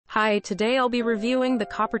Hi, today I'll be reviewing the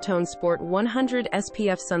Coppertone Sport 100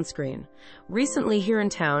 SPF sunscreen. Recently here in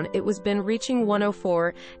town, it was been reaching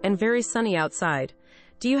 104 and very sunny outside.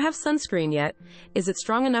 Do you have sunscreen yet? Is it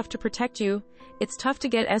strong enough to protect you? It's tough to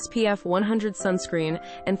get SPF 100 sunscreen,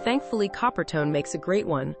 and thankfully Coppertone makes a great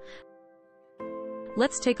one.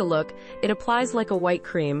 Let's take a look. It applies like a white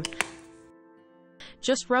cream.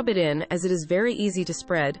 Just rub it in, as it is very easy to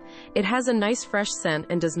spread. It has a nice fresh scent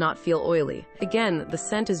and does not feel oily. Again, the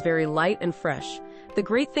scent is very light and fresh. The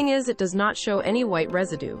great thing is it does not show any white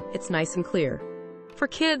residue. It's nice and clear. For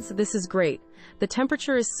kids, this is great. The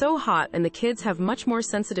temperature is so hot and the kids have much more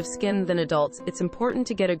sensitive skin than adults. It's important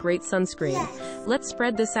to get a great sunscreen. Yes. Let's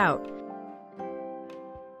spread this out.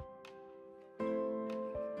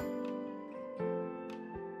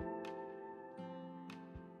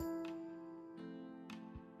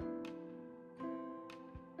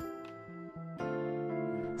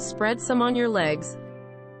 Spread some on your legs.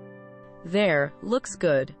 There, looks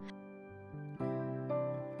good.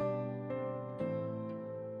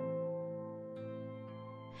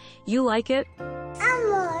 You like it?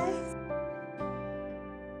 More.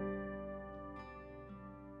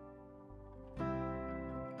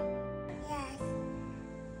 Yes.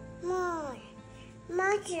 More.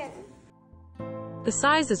 Mushroom. The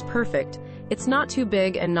size is perfect. It's not too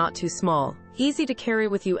big and not too small. Easy to carry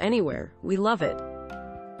with you anywhere. We love it.